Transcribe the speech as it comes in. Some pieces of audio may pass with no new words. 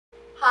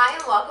Hi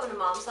and welcome to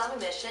Moms on a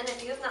Mission.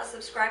 If you have not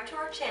subscribed to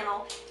our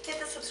channel, hit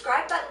the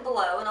subscribe button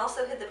below and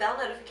also hit the bell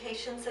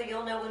notification so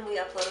you'll know when we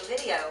upload a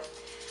video.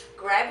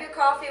 Grab your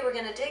coffee. We're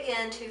going to dig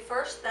into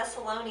 1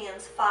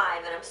 Thessalonians 5,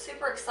 and I'm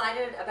super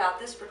excited about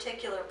this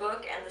particular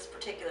book and this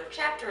particular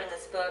chapter in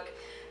this book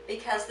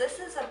because this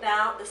is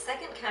about the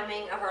second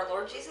coming of our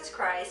Lord Jesus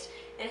Christ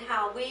and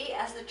how we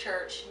as the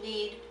church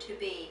need to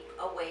be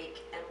awake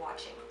and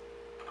watching.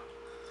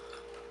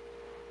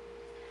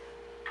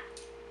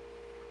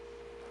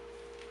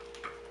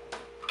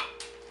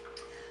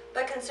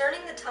 But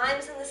concerning the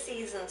times and the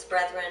seasons,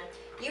 brethren,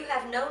 you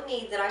have no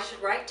need that I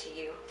should write to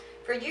you.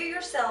 For you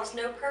yourselves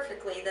know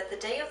perfectly that the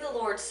day of the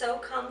Lord so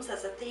comes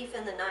as a thief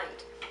in the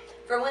night.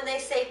 For when they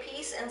say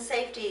peace and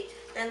safety,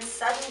 then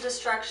sudden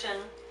destruction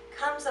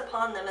comes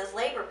upon them as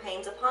labor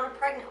pains upon a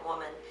pregnant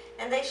woman,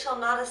 and they shall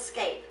not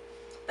escape.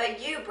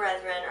 But you,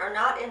 brethren, are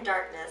not in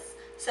darkness,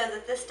 so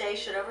that this day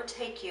should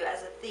overtake you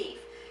as a thief.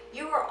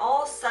 You are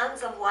all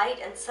sons of light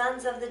and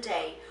sons of the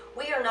day.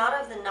 We are not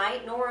of the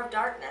night nor of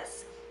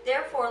darkness.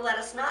 Therefore let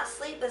us not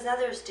sleep as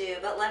others do,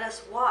 but let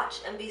us watch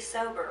and be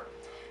sober.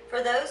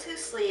 For those who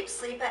sleep,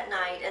 sleep at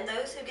night, and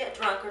those who get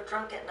drunk are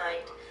drunk at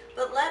night.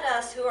 But let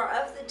us who are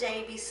of the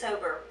day be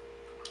sober,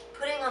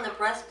 putting on the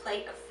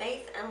breastplate of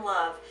faith and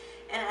love,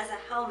 and as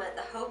a helmet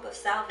the hope of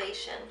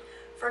salvation.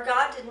 For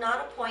God did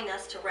not appoint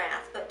us to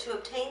wrath, but to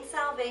obtain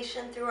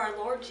salvation through our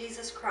Lord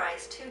Jesus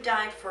Christ, who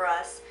died for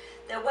us,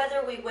 that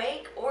whether we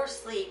wake or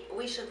sleep,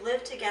 we should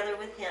live together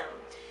with him.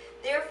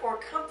 Therefore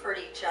comfort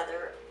each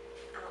other,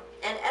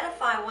 and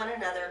edify one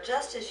another,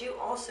 just as you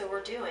also are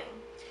doing.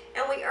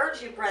 And we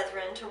urge you,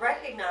 brethren, to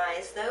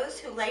recognize those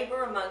who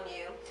labor among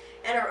you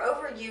and are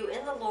over you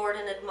in the Lord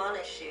and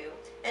admonish you,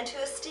 and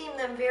to esteem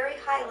them very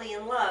highly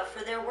in love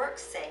for their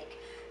work's sake.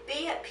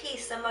 Be at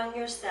peace among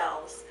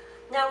yourselves.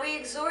 Now we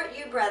exhort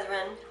you,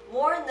 brethren,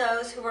 warn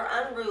those who are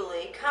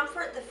unruly,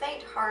 comfort the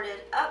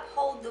faint-hearted,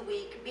 uphold the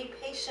weak, be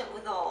patient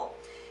with all.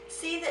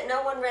 See that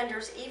no one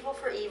renders evil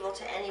for evil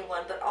to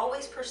anyone, but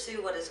always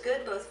pursue what is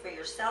good both for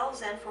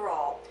yourselves and for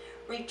all.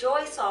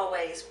 Rejoice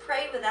always,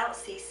 pray without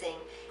ceasing.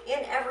 In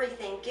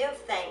everything give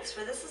thanks,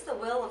 for this is the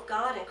will of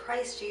God in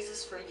Christ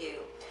Jesus for you.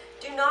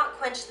 Do not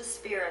quench the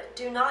spirit,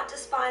 do not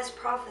despise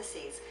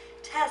prophecies.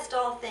 Test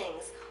all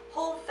things,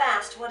 hold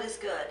fast what is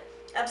good.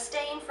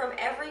 Abstain from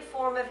every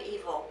form of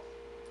evil.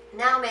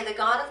 Now may the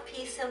God of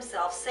peace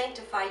himself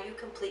sanctify you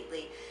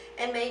completely,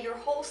 and may your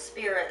whole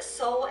spirit,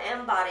 soul,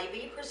 and body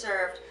be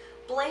preserved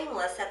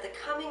blameless at the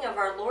coming of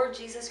our Lord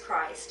Jesus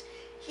Christ.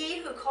 He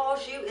who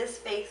calls you is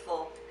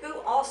faithful,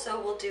 who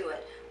also will do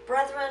it.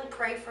 Brethren,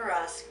 pray for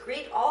us.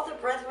 Greet all the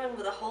brethren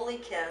with a holy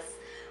kiss.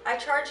 I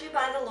charge you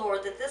by the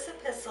Lord that this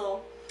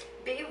epistle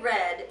be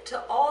read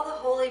to all the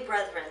holy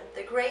brethren.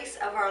 The grace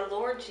of our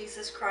Lord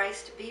Jesus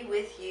Christ be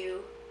with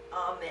you.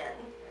 Amen.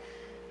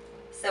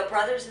 So,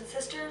 brothers and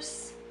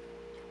sisters,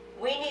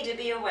 we need to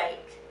be awake.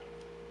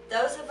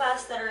 Those of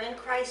us that are in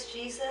Christ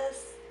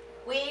Jesus,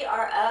 we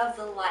are of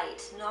the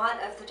light,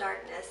 not of the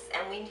darkness,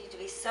 and we need to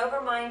be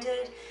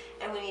sober-minded,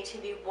 and we need to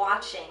be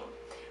watching.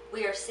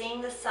 We are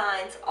seeing the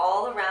signs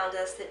all around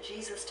us that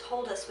Jesus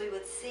told us we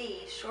would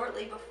see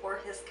shortly before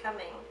his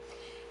coming.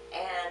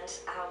 And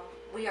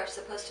we are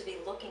supposed to be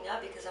looking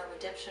up because our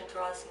redemption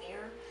draws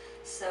near.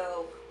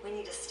 So we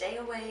need to stay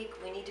awake,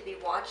 we need to be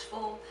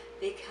watchful,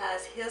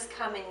 because his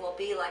coming will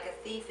be like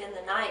a thief in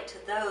the night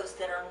to those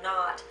that are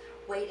not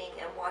waiting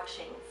and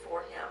watching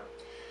for him.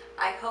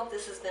 I hope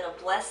this has been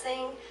a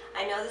blessing.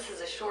 I know this is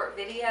a short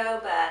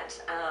video,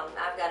 but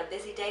I've got a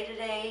busy day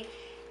today,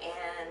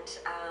 and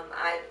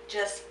I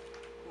just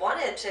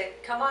wanted to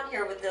come on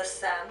here with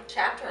this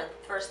chapter in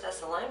 1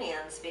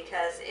 Thessalonians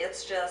because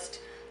it's just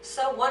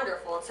so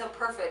wonderful and so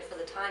perfect for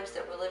the times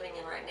that we're living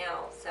in right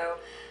now. So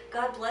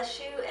God bless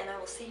you, and I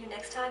will see you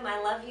next time.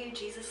 I love you.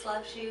 Jesus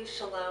loves you.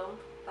 Shalom.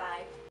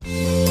 Bye.